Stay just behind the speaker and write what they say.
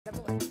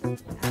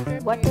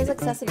What does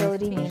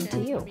accessibility mean to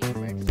you?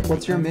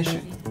 What's your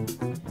mission?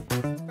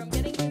 From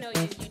getting to know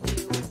you,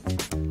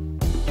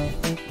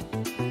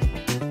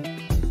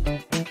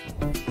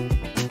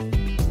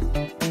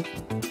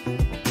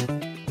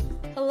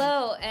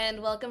 Hello,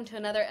 and welcome to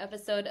another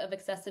episode of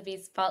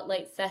accessiBe's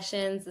Spotlight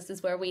Sessions. This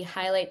is where we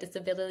highlight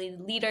disability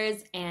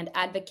leaders and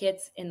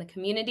advocates in the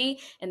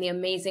community and the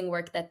amazing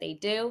work that they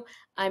do.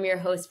 I'm your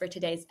host for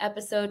today's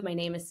episode. My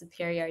name is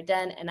Superior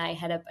Arden, and I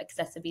head up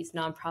accessiBe's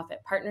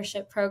nonprofit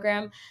partnership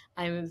program.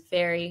 I'm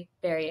very,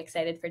 very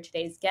excited for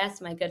today's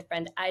guest, my good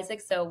friend Isaac.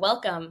 So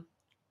welcome.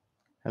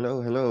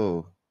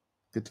 Hello.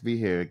 Good to be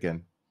here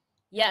again.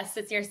 Yes,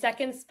 it's your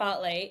second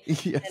spotlight.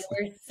 Yes. And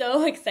we're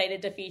so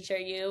excited to feature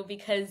you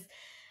because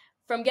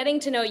from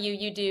getting to know you,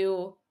 you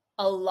do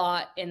a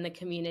lot in the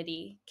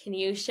community. Can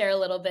you share a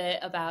little bit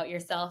about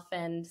yourself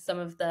and some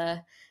of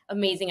the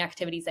amazing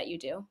activities that you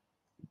do?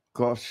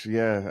 Gosh,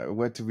 yeah,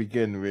 where to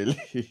begin, really?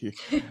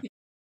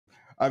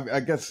 I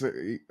guess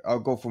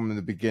I'll go from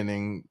the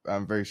beginning.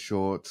 I'm very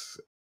short.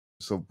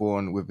 So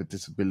born with a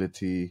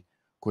disability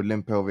called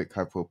limb pelvic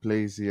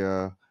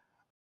hypoplasia,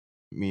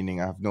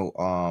 meaning I have no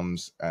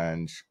arms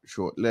and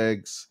short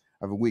legs.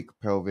 I have a weak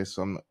pelvis,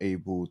 so I'm not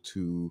able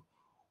to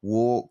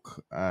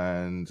walk.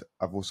 And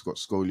I've also got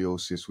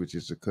scoliosis, which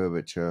is the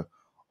curvature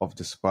of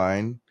the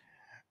spine.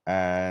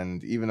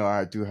 And even though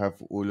I do have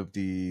all of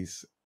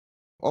these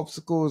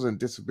obstacles and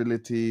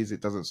disabilities, it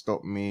doesn't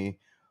stop me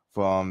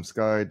from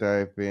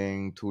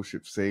skydiving, tall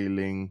ship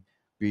sailing,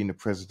 being the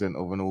president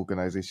of an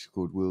organization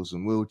called Wheels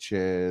and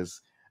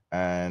Wheelchairs,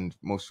 and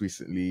most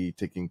recently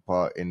taking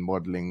part in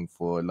modeling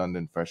for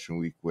London Fashion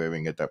Week,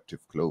 wearing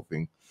adaptive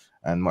clothing,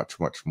 and much,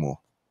 much more.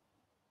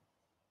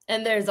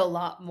 And there's a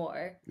lot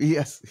more.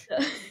 Yes.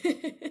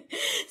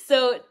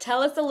 So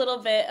tell us a little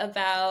bit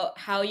about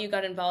how you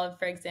got involved,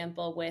 for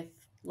example, with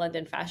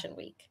London Fashion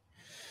Week.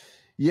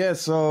 Yeah,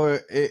 so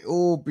it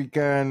all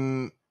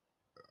began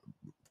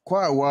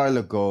quite a while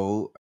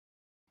ago.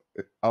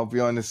 I'll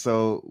be honest.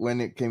 So when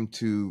it came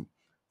to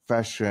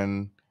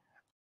fashion,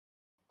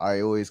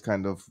 I always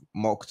kind of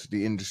mocked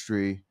the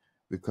industry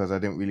because I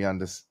didn't really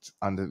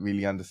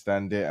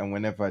understand it. And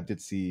whenever I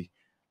did see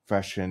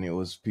fashion, it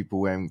was people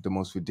wearing the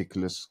most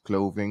ridiculous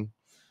clothing.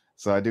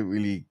 So I didn't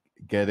really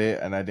get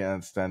it, and I didn't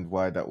understand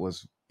why that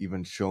was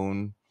even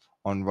shown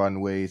on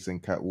runways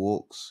and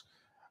catwalks.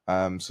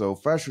 So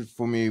fashion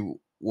for me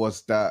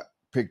was that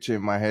picture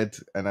in my head,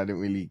 and I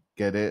didn't really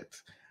get it.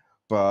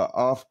 But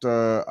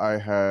after I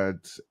had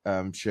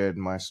shared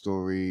my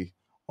story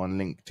on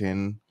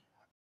LinkedIn,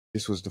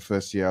 this was the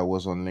first year I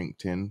was on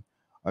LinkedIn,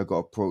 I got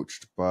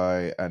approached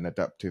by an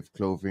adaptive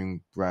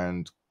clothing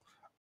brand,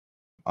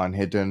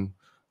 Unhidden,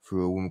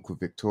 through a woman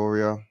called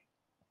Victoria.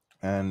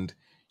 And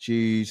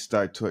she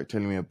started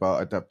telling me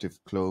about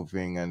adaptive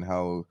clothing and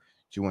how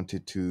she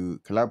wanted to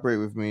collaborate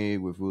with me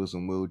with Wheels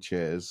and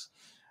Wheelchairs.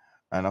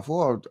 And I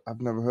thought I've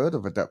never heard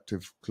of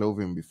adaptive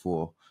clothing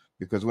before,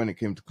 because when it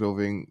came to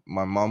clothing,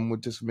 my mum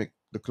would just make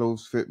the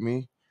clothes fit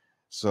me.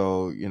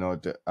 So,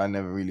 I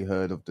never really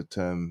heard of the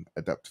term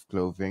adaptive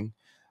clothing.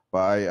 But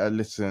I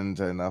listened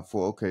and I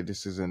thought, okay,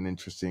 this is an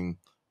interesting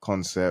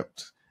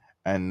concept.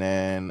 And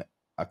then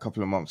a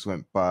couple of months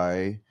went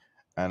by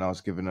and I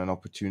was given an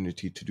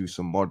opportunity to do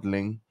some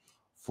modeling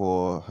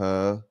for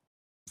her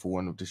for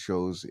one of the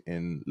shows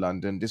in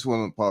London. This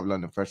wasn't part of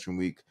London Fashion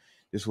Week.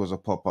 This was a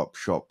pop-up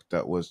shop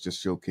that was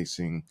just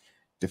showcasing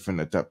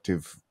different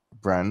adaptive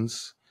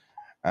brands.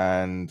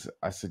 And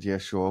I said, yeah,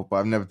 sure. But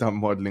I've never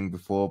done modeling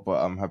before,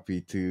 but I'm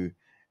happy to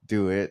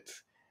do it.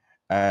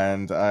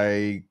 And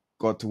I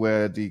got to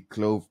wear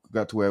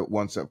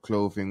one set of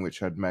clothing which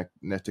had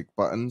magnetic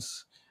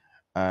buttons.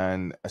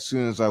 And as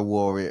soon as I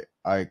wore it,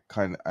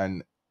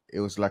 and it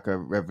was like a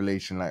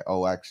revelation, like,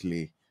 oh,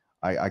 actually,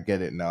 I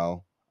get it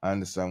now. I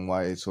understand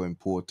why it's so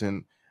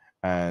important.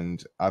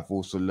 And I've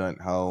also learned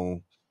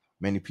how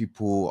many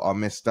people are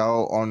missed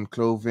out on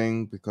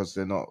clothing because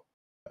they're not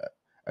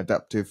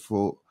adaptive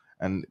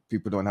and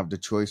people don't have the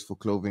choice for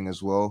clothing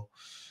as well.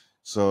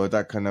 So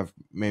that kind of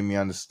made me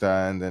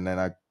understand. And then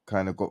I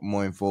kind of got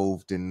more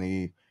involved in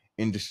the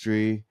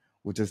industry,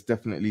 which has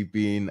definitely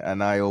been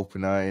an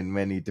eye-opener in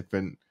many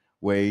different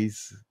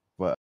ways.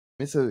 But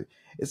it's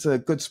a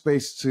good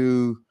space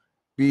to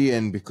be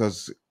in,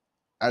 because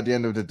at the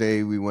end of the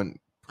day, we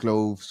want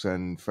clothes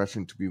and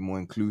fashion to be more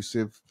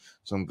inclusive.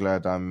 So I'm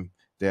glad I'm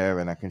there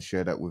and I can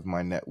share that with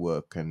my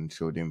network and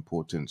show the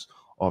importance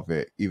of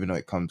it, even though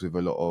it comes with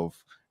a lot of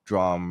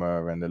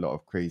drama and a lot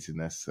of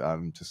craziness.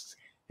 I'm just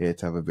here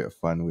to have a bit of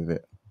fun with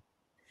it.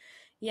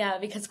 Yeah,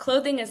 because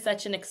clothing is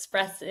such an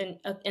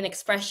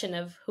expression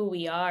of who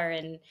we are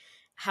and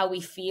how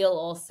we feel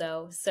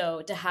also.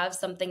 So to have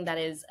something that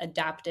is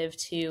adaptive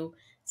to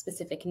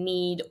specific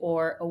need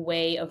or a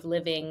way of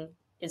living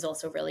is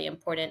also really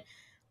important.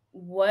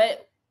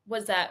 What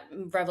was that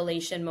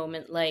revelation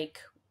moment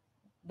like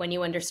when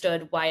you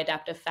understood why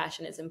adaptive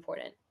fashion is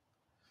important?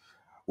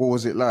 What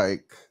was it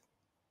like?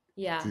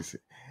 Yeah.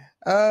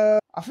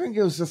 I think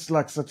it was just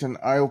like such an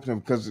eye-opener,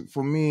 because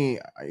for me,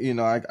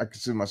 I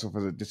consider myself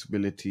as a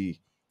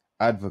disability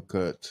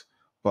advocate,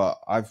 but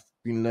I've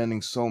been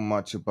learning so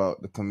much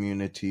about the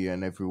community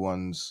and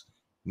everyone's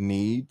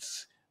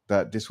needs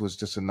that this was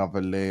just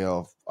another layer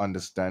of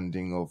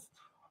understanding of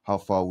how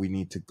far we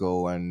need to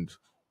go and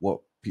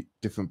what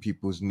different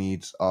people's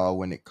needs are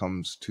when it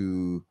comes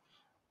to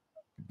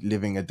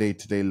living a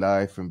day-to-day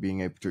life and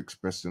being able to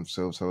express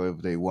themselves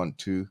however they want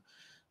to.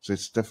 So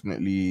it's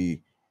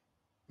definitely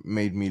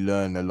made me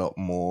learn a lot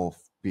more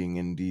being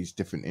in these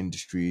different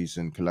industries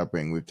and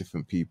collaborating with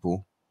different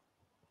people.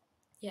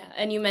 Yeah,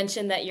 and you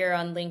mentioned that you're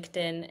on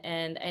LinkedIn,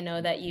 and I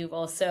know that you've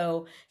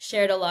also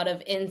shared a lot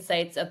of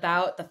insights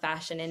about the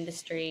fashion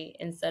industry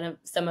in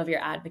some of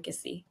your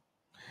advocacy.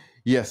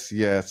 Yes,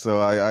 yeah.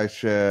 So I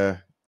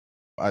share,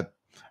 I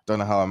don't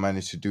know how I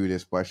managed to do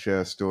this, but I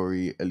share a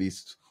story at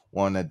least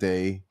one a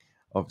day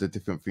of the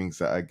different things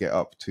that I get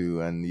up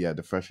to. And yeah,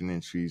 the fashion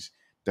industry is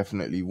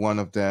definitely one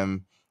of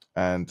them.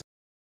 And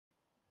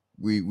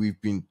we've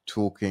been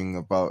talking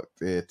about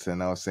it,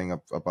 and I was saying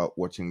about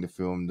watching the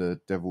film The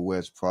Devil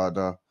Wears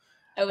Prada.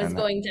 I was And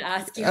going to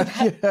ask you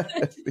about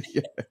yeah,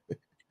 yeah.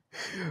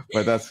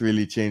 But that's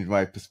really changed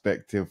my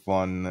perspective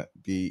on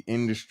the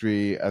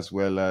industry as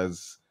well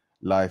as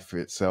life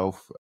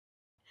itself.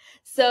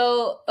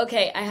 So,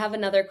 okay, I have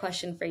another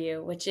question for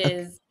you, which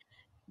is,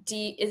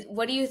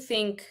 what do you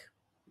think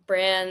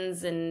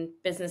brands and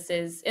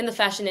businesses in the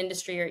fashion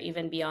industry or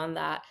even beyond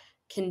that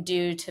can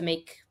do to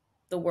make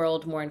the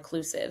world more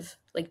inclusive?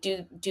 Like,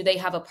 do they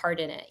have a part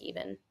in it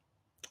even?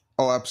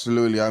 Oh,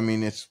 absolutely. I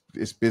mean, it's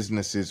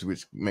businesses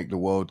which make the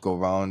world go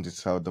round.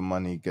 It's how the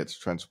money gets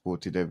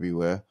transported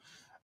everywhere.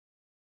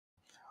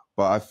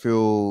 But I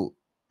feel,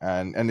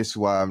 and this is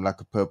why I'm like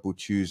a Purple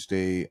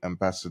Tuesday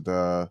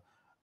ambassador,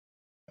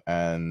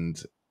 and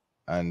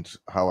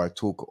how I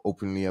talk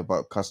openly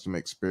about customer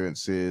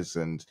experiences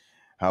and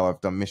how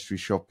I've done mystery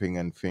shopping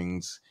and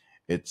things.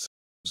 It's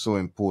so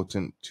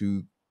important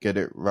to get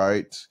it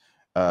right.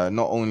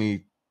 Not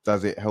only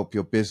does it help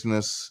your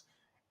business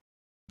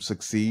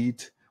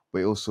succeed, but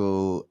it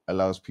also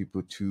allows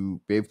people to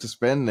be able to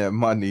spend their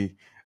money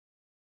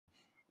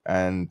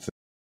and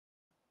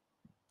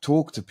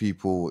talk to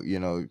people,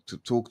 to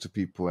talk to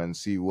people and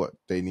see what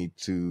they need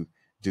to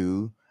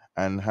do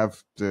and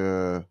have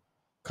the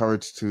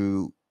courage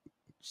to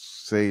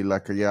say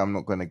like, yeah, I'm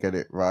not going to get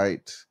it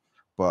right,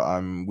 but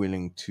I'm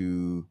willing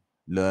to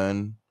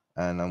learn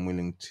and I'm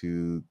willing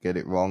to get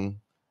it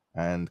wrong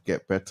and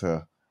get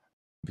better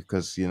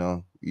because, you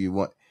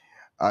want,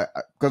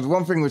 because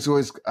one thing which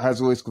always has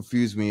always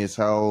confused me is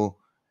how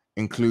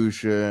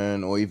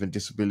inclusion or even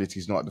disability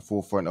is not at the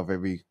forefront of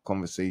every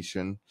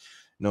conversation,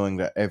 knowing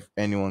that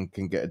anyone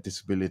can get a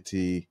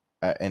disability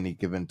at any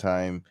given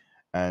time.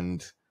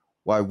 And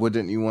why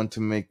wouldn't you want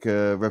to make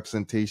a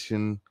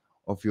representation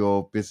of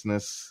your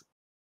business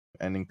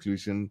and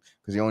inclusion?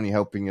 Because you're only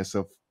helping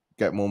yourself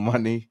get more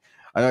money.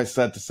 I know it's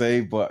sad to say,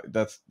 but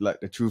that's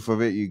like the truth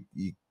of it.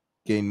 You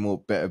gain more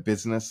better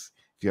business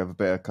if you have a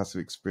better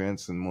customer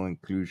experience and more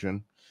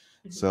inclusion.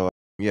 Mhm. So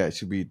yeah, it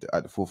should be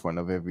at the forefront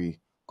of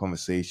every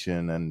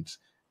conversation and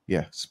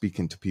yeah,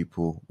 speaking to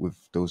people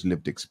with those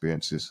lived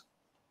experiences.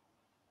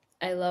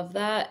 I love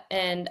that.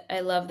 And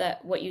I love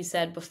that what you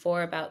said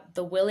before about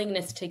the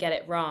willingness to get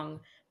it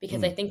wrong,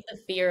 because I Mm, think the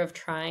fear of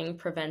trying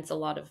prevents a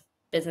lot of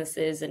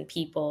businesses and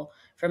people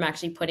from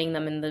actually putting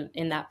them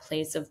in that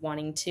place of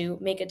wanting to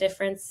make a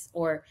difference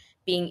or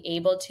being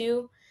able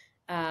to.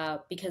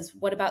 Because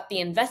what about the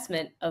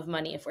investment of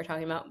money if we're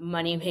talking about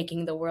money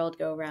making the world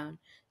go round?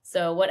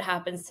 So what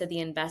happens to the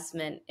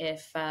investment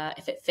if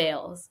it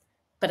fails?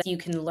 But you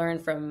can learn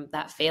from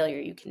that failure,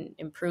 you can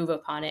improve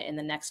upon it in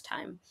the next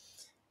time.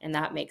 And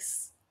that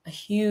makes a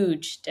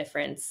huge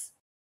difference,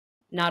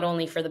 not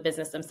only for the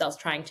business themselves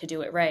trying to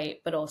do it right,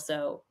 but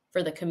also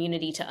for the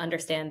community to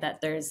understand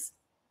that there's,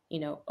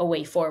 a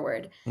way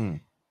forward.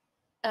 mm.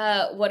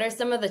 What are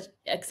some of the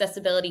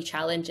accessibility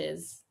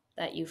challenges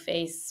that you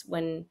face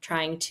when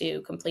trying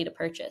to complete a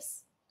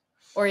purchase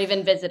or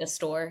even visit a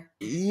store?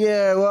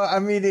 Yeah, well, I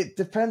mean, it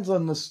depends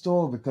on the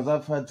store because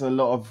I've had a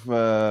lot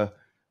of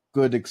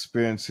good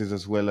experiences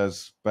as well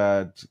as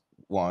bad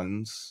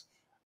ones.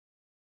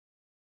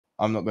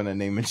 I'm not going to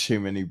name and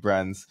shame any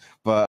brands,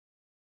 but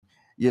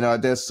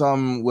there's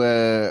some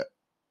where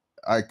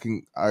I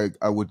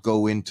would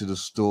go into the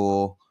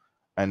store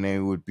and they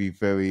would be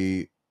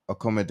very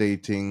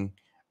accommodating.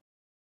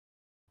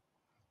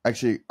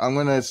 Actually, I'm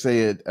going to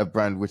say a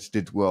brand which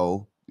did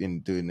well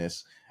in doing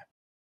this.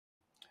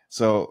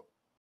 So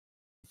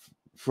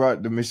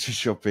throughout the mystery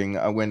shopping,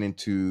 I went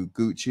into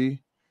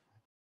Gucci.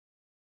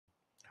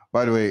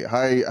 By the way,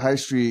 high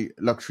street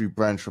luxury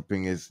brand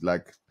shopping is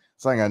like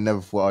something I never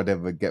thought I'd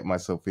ever get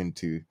myself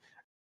into.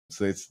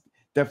 So it's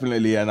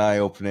definitely an eye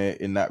opener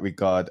in that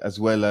regard, as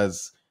well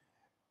as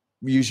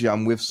usually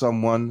I'm with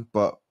someone,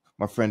 but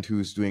my friend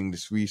who's doing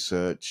this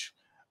research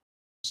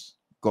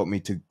got me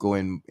to go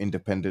in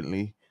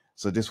independently.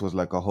 So this was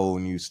like a whole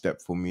new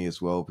step for me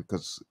as well,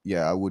 because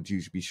yeah, I would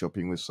usually be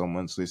shopping with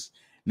someone. So it's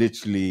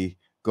literally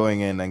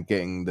going in and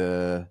getting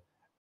the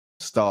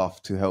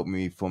staff to help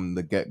me from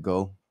the get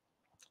go.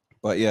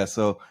 But yeah,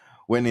 so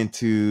went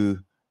into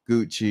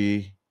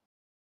Gucci,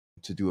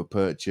 to do a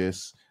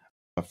purchase.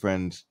 My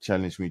friend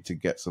challenged me to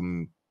get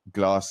some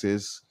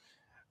glasses,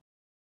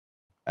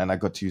 and I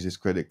got to use his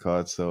credit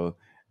card, so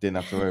didn't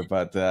have to worry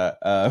about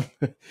that.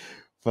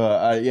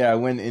 But yeah, I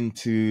went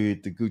into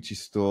the Gucci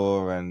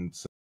store, and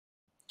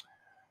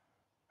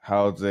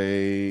how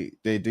they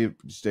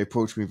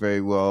approached me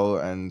very well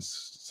and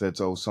said,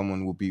 oh,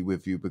 someone will be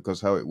with you,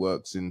 because how it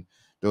works in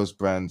those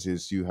brands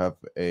is you have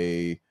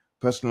a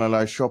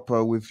personalized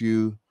shopper with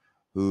you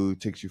who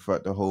takes you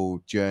throughout the whole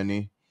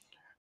journey.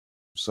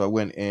 So I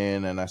went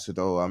in and I said,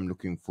 oh, I'm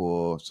looking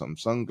for some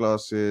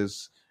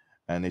sunglasses,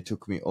 and they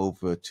took me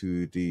over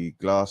to the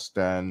glass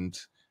stand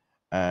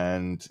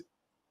and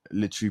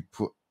literally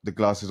put the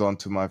glasses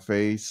onto my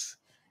face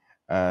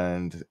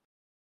and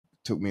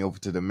took me over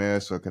to the mirror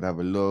so I could have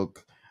a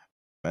look.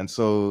 And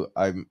so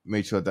I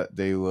made sure that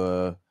they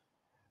were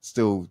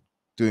still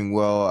doing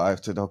well. I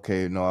said,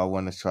 okay, no, I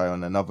want to try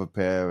on another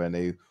pair, and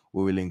they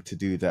were willing to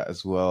do that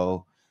as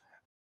well.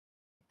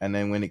 And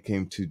then when it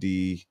came to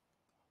the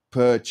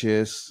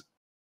purchase,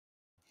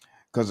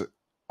 because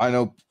I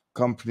know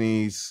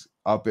companies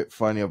are a bit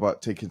funny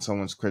about taking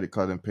someone's credit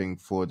card and paying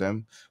for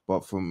them,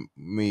 but for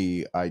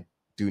me, I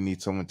do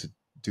need someone to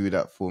do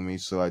that for me,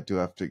 so I do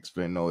have to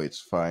explain, no, it's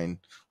fine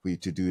for you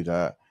to do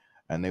that.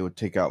 And they would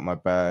take out my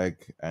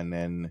bag, and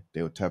then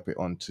they would tap it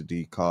onto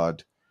the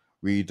card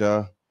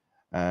reader.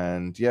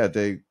 And yeah,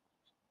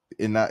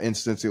 in that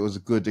instance, it was a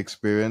good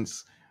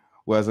experience.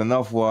 Whereas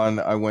another one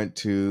I went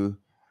to,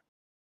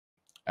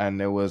 and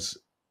there was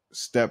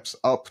steps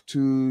up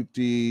to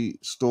the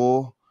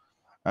store,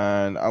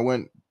 and I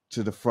went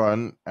to the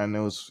front, and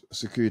there was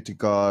security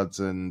guards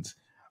and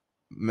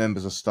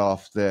members of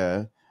staff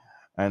there,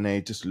 and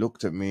they just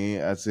looked at me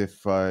as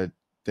if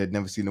they'd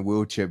never seen a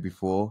wheelchair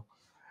before.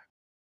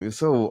 It was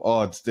so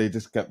odd. They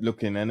just kept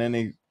looking, and then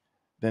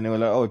they were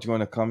like, oh, do you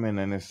want to come in?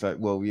 And it's like,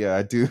 well, yeah,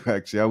 I do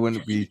actually. I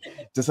wouldn't be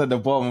just at the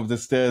bottom of the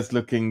stairs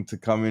looking to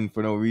come in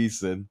for no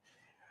reason.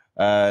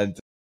 And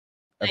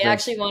They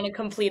actually want to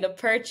complete a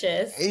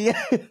purchase,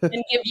 yeah,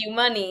 and give you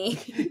money.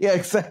 Yeah,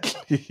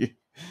 exactly.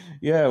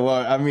 Yeah,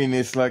 well, I mean,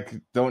 it's like,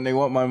 don't they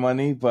want my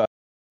money? But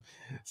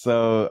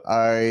so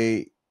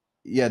they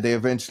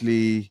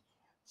eventually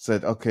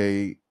said,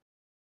 okay,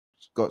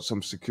 got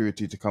some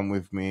security to come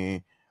with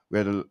me. We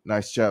had a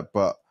nice chat,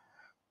 but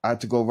I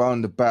had to go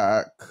around the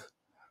back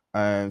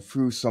and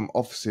through some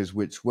offices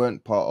which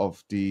weren't part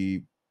of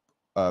the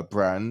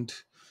brand,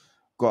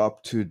 got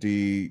up to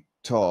the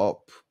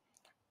top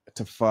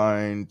to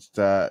find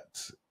that.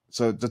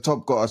 So the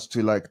top got us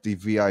to like the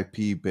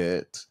VIP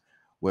bit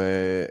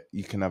where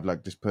you can have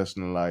like this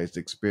personalized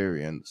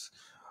experience,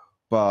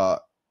 but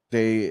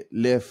the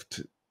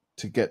lift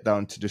to get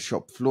down to the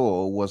shop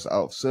floor was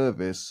out of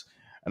service,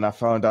 and I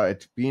found out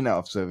it'd been out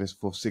of service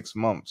for 6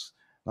 months.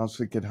 And I was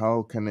thinking,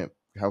 how can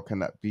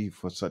that be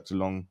for such a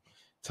long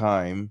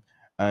time?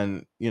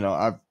 And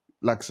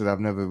like I said, I've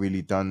never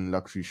really done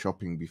luxury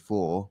shopping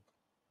before,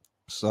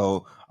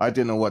 so I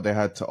didn't know what they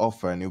had to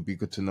offer, and it would be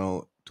good to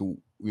know to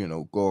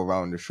go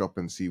around the shop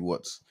and see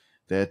what's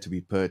there to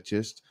be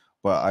purchased.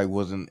 But I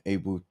wasn't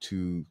able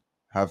to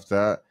have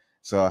that,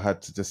 so I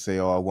had to just say,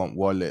 "Oh, I want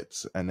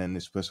wallets," and then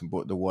this person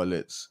bought the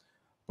wallets.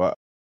 But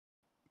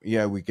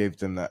yeah, we gave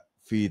them that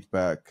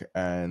feedback,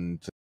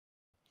 and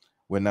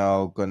we're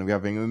now going to be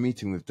having a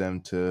meeting with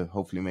them to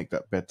hopefully make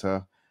that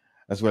better.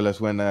 As well as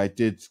when I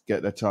did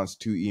get the chance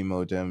to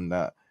email them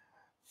that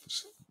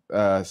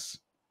uh,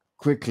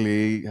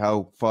 quickly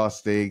how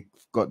fast they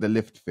got the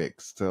lift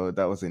fixed. So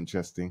that was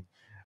interesting.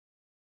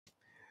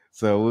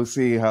 So we'll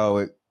see how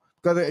it.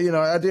 Because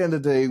at the end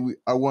of the day,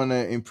 I want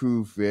to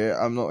improve it.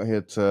 I'm not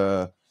here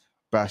to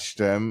bash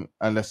them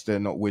unless they're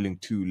not willing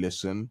to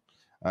listen.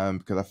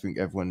 Because I think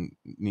everyone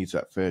needs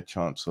that fair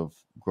chance of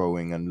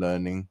growing and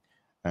learning,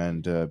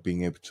 and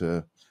being able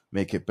to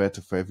make it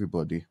better for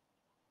everybody.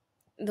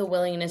 The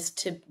willingness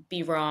to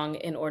be wrong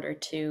in order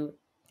to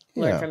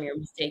learn from your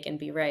mistake and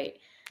be right.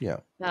 Yeah.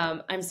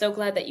 I'm so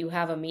glad that you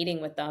have a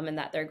meeting with them and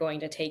that they're going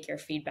to take your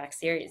feedback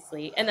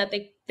seriously and that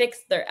they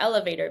fixed their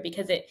elevator,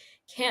 because it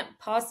can't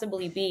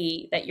possibly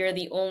be that you're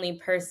the only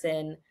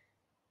person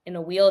in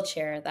a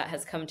wheelchair that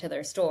has come to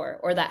their store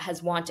or that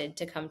has wanted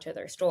to come to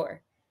their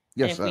store.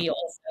 Yes. And if we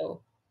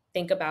also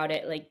think about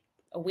it, like,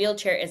 a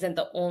wheelchair isn't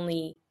the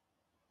only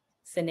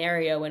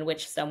scenario in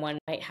which someone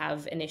might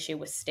have an issue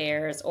with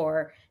stairs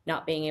or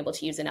not being able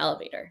to use an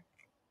elevator.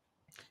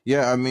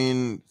 Yeah, I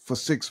mean, for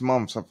 6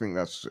 months, I think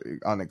that's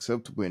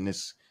unacceptable in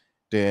this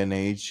day and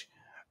age.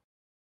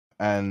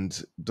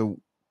 And the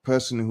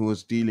person who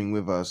was dealing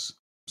with us,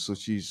 so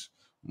she's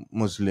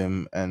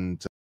Muslim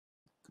and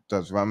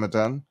does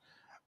Ramadan,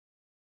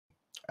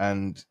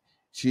 and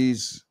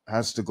she's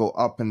has to go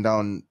up and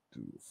down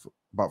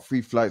about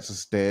 3 flights of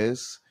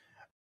stairs.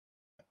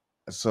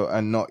 So,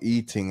 and not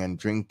eating and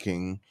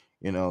drinking,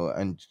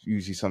 and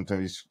usually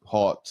sometimes it's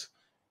hot.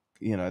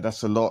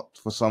 That's a lot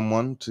for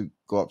someone to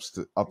go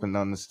up and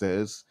down the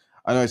stairs.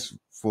 I know it's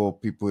for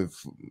people with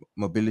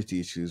mobility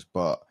issues,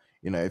 but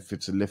if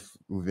it's a lift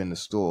within the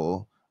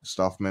store,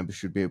 staff members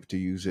should be able to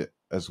use it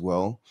as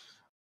well.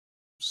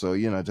 So,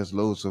 there's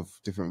loads of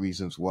different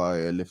reasons why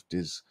a lift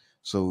is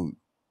so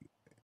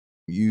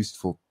used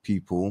for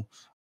people.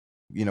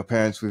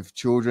 Parents with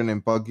children in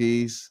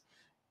buggies.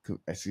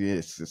 I see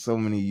it's so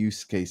many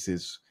use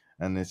cases,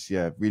 and it's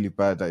really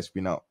bad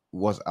that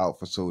was out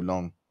for so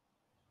long.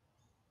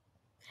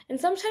 And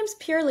sometimes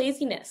pure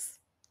laziness.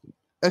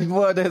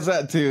 Well, there's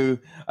that too.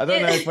 I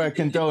don't know if I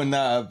condone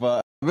that,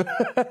 but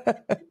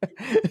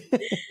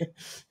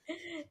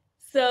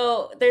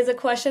So there's a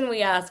question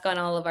we ask on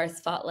all of our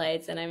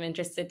spotlights, and I'm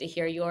interested to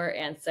hear your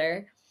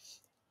answer.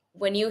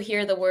 When you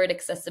hear the word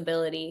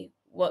accessibility,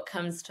 what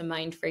comes to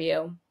mind for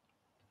you?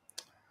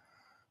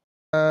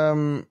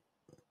 a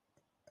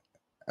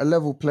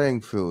level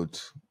playing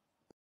field,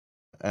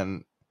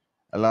 and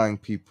allowing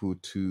people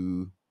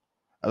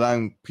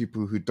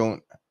who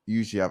don't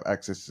usually have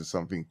access to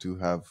something to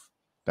have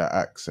that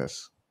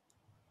access.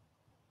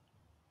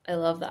 I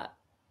love that.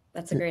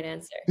 That's a great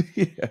answer.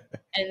 Yeah.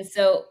 And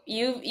so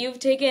you've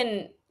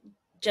taken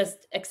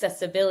just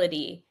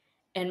accessibility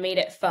and made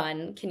it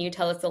fun. Can you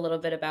tell us a little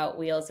bit about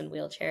Wheels and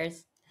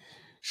Wheelchairs?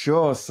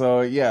 Sure.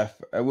 So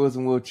Wheels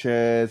and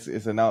Wheelchairs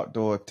is an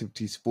outdoor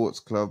activity sports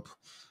club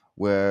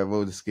where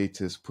roller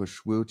skaters push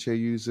wheelchair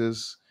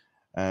users,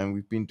 and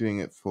we've been doing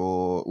it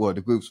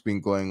the group's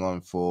been going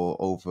on for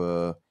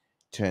over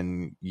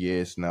 10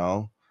 years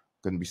now.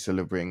 Going to be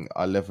celebrating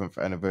our 11th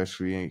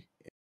anniversary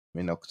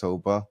in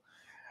October,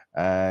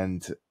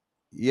 and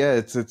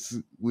it's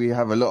we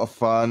have a lot of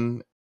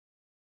fun.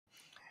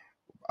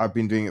 I've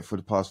been doing it for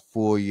the past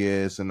 4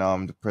 years, and now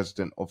I'm the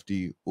president of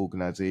the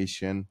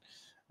organization,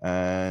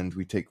 and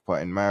we take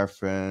part in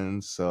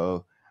marathons.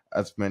 So,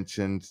 as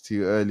mentioned to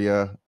you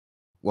earlier,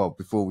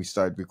 before we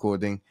started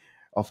recording,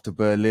 off to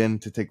Berlin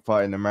to take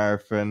part in the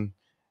marathon.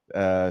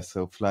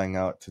 So flying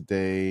out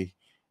today.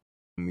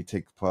 And we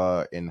take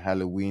part in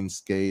Halloween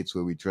skates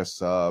where we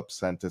dress up,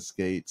 Santa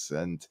skates,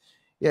 and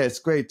it's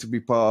great to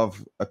be part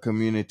of a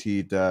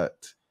community that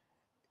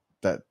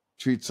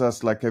treats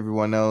us like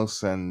everyone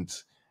else. And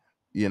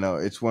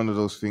it's one of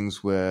those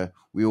things where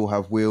we all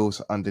have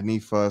wheels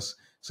underneath us.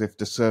 So if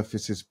the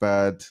surface is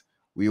bad,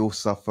 we all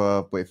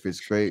suffer. But if it's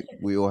great,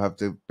 we all have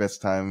the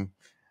best time,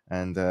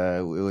 and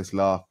we're always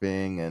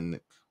laughing, and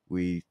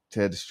we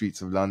tear the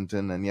streets of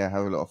London, and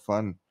have a lot of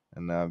fun.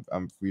 And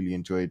I'm really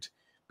enjoyed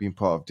being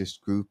part of this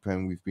group,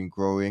 and we've been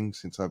growing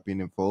since I've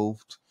been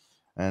involved.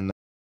 And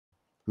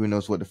who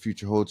knows what the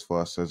future holds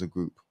for us as a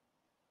group.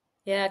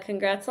 Yeah,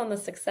 congrats on the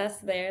success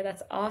there.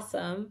 That's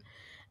awesome.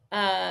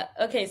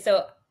 Okay,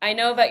 so I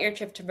know about your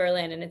trip to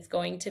Berlin, and it's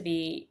going to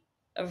be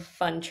a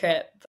fun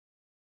trip.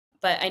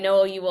 But I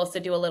know you also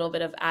do a little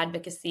bit of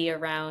advocacy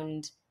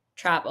around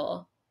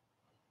travel.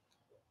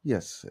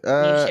 Yes.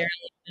 Can you share a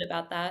little bit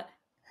about that?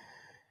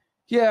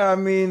 Yeah, I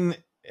mean,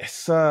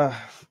 it's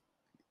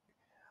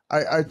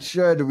I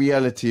share the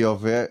reality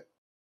of it,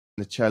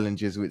 the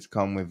challenges which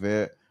come with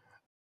it.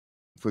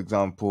 For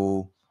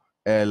example,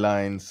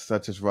 airlines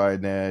such as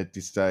Ryanair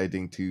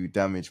deciding to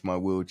damage my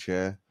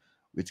wheelchair,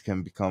 which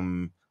can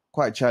become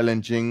quite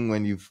challenging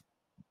when you've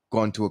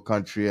gone to a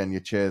country and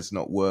your chair's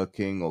not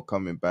working or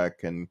coming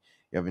back, and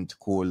you're having to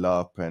call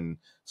up and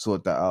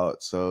sort that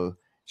out. So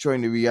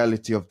showing the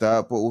reality of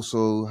that, but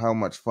also how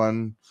much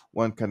fun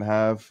one can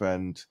have,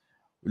 and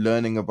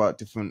learning about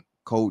different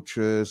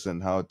cultures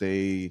and how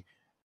they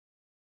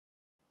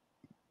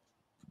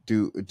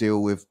do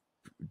deal with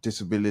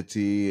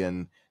disability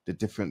and the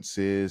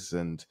differences,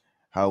 and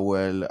how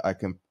well I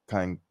can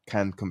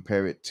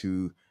compare it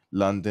to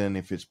London,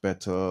 if it's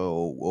better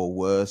or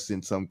worse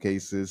in some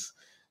cases.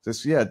 So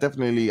it's,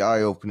 definitely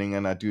eye opening,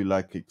 and I do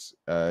like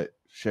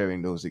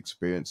sharing those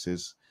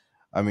experiences.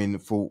 I mean,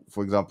 for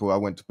example, I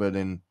went to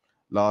Berlin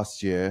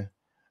last year,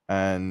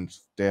 and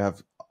they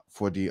have,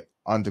 for the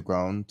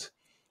underground,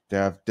 they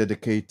have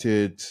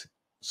dedicated.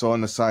 So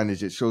on the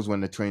signage, it shows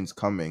when the train's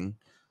coming,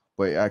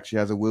 but it actually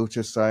has a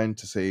wheelchair sign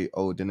to say,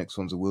 oh, the next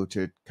one's a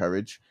wheelchair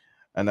carriage.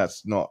 And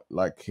that's not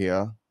like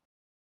here.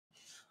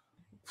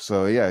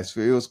 So it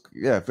was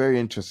very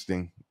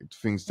interesting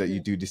things that you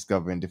do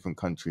discover in different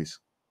countries.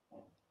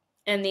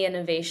 And the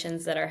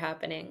innovations that are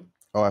happening.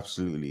 Oh,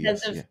 absolutely.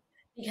 Yes.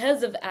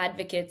 Because of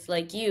advocates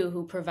like you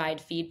who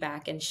provide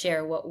feedback and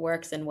share what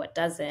works and what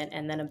doesn't,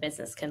 and then a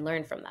business can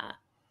learn from that.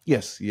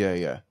 Yes.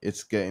 Yeah.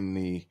 It's getting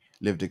the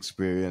lived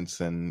experience,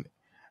 and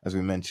as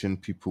we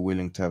mentioned, people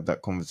willing to have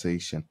that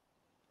conversation.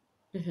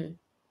 Mm-hmm.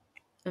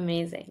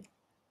 Amazing.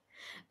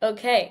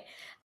 Okay.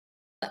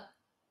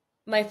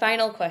 My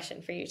final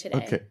question for you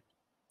today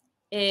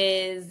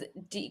is,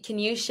 can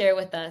you share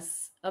with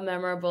us a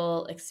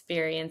memorable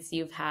experience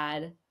you've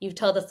had? You've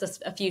told us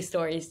a few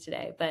stories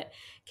today, but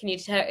can you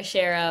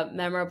share a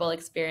memorable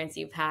experience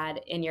you've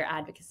had in your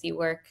advocacy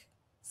work,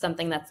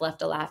 something that's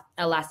left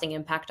a lasting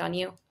impact on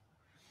you?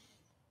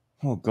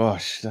 Oh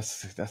gosh,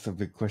 that's a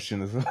big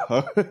question as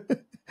well.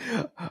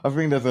 I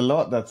think there's a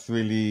lot that's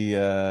really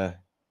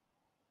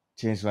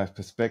changed my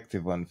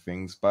perspective on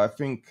things, but I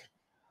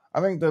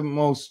think the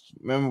most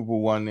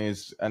memorable one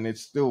is, and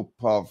it's still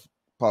part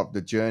of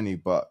the journey,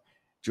 but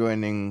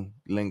joining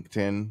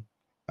LinkedIn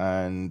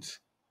and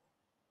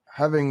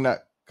having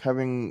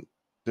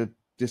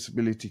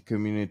disability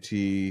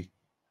community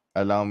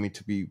allow me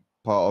to be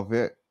part of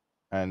it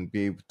and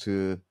be able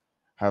to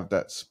have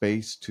that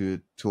space to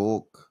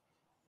talk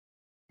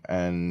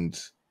and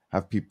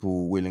have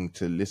people willing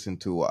to listen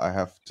to what I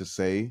have to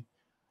say,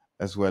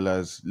 as well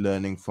as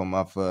learning from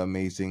other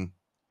amazing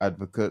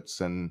advocates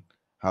and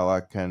how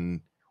I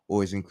can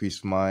always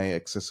increase my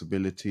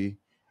accessibility.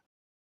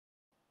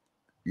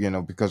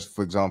 Because,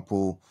 for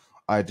example,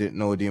 I didn't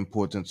know the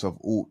importance of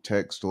alt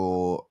text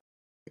or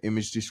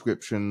image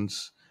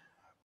descriptions,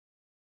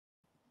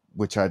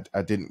 which I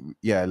didn't,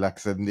 like I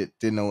said,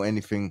 didn't know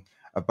anything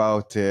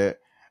about it.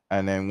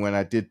 And then when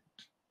I did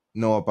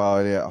know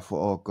about it, I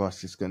thought, oh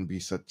gosh, it's going to be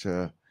such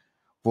a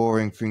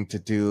boring thing to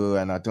do.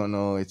 And I don't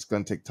know, it's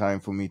going to take time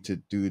for me to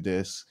do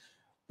this.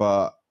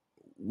 But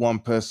one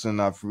person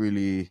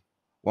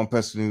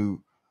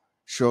who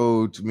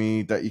showed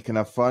me that you can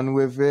have fun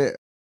with it,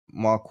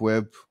 Mark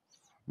Webb,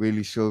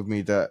 really showed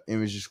me that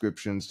image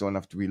descriptions don't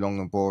have to be long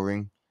and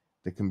boring.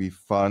 They can be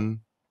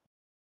fun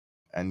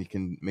and you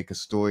can make a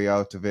story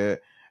out of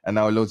it. And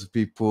now loads of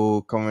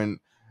people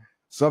comment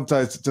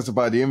sometimes just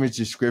about the image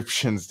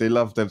descriptions. They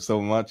love them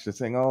so much. They're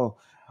saying, oh,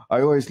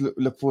 I always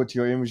look forward to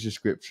your image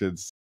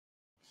descriptions.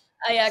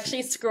 I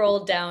actually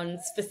scrolled down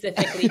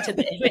specifically to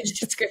the image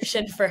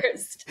description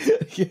first.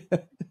 Yeah.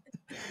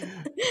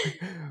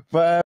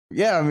 But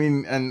I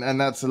mean, and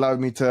that's allowed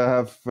me to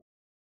have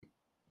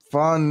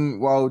fun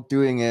while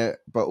doing it,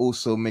 but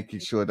also making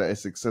sure that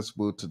it's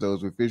accessible to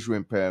those with visual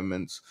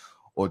impairments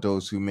or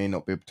those who may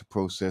not be able to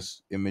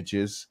process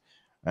images.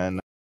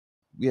 And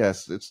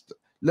yes, it's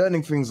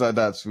learning things like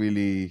that's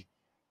really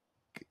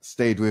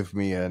stayed with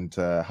me, and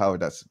how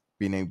that's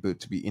been able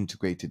to be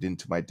integrated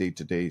into my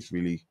day-to-day is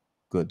really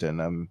good,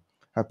 and I'm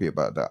happy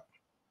about that.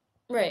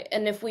 Right.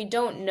 And if we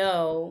don't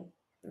know,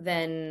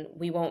 then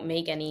we won't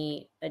make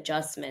any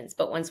adjustments.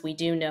 But once we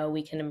do know,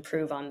 we can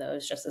improve on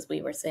those, just as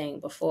we were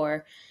saying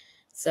before.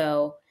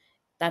 So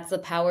that's the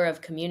power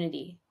of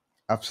community.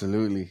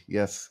 Absolutely,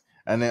 yes.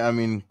 And I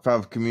mean,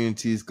 Crowd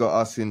Community's got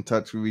us in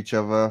touch with each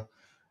other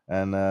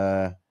and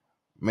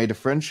made a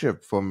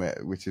friendship from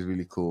it, which is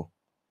really cool.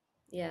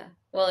 Yeah.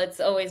 Well, it's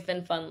always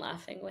been fun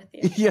laughing with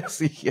you.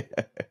 Yes, yeah.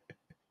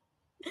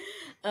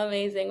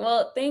 Amazing.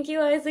 Well, thank you,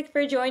 Isaac,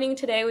 for joining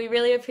today. We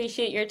really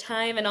appreciate your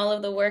time and all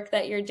of the work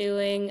that you're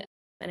doing.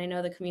 And I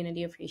know the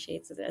community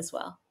appreciates it as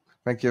well.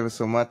 Thank you ever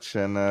so much.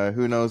 And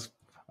who knows,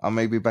 I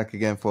may be back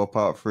again for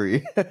part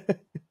 3.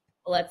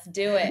 Let's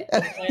do it.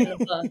 We'll find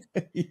the book.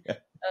 Yeah.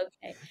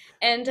 Okay.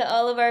 And to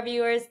all of our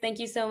viewers, thank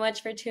you so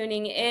much for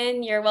tuning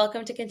in. You're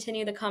welcome to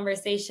continue the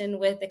conversation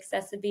with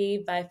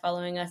accessiBe by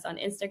following us on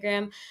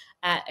Instagram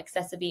at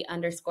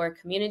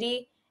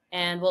accessiBe_community.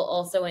 And we'll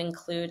also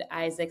include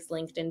Isaac's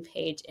LinkedIn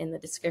page in the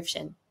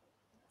description.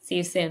 See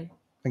you soon.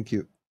 Thank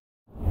you.